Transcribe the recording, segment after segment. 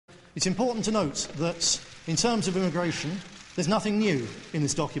it's important to note that in terms of immigration, there's nothing new in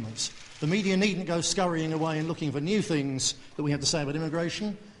this document. The media needn't go scurrying away and looking for new things that we have to say about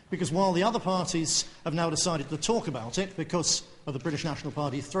immigration, because while the other parties have now decided to talk about it because of the British National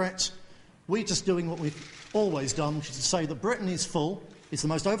Party threat, we're just doing what we've always done, which is to say that Britain is full, it's the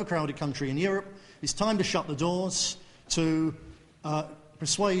most overcrowded country in Europe, it's time to shut the doors, to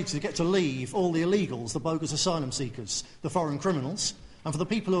persuade to get to leave all the illegals, the bogus asylum seekers, the foreign criminals, and for the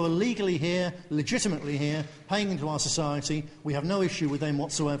people who are legally here, legitimately here, paying into our society, we have no issue with them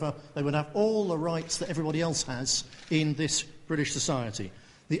whatsoever. They would have all the rights that everybody else has in this British society.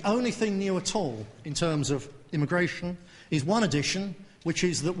 The only thing new at all in terms of immigration is one addition, which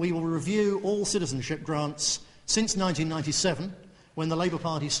is that we will review all citizenship grants since 1997, when the Labour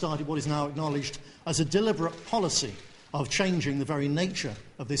Party started what is now acknowledged as a deliberate policy of changing the very nature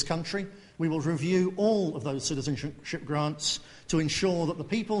of this country. We will review all of those citizenship grants to ensure that the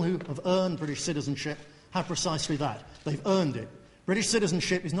people who have earned British citizenship have precisely that. They've earned it. British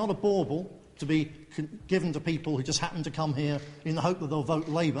citizenship is not a bauble to be given to people who just happen to come here in the hope that they'll vote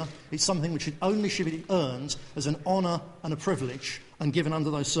Labour. It's something which only should be earned as an honour and a privilege and given under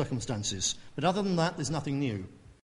those circumstances. But other than that, there's nothing new.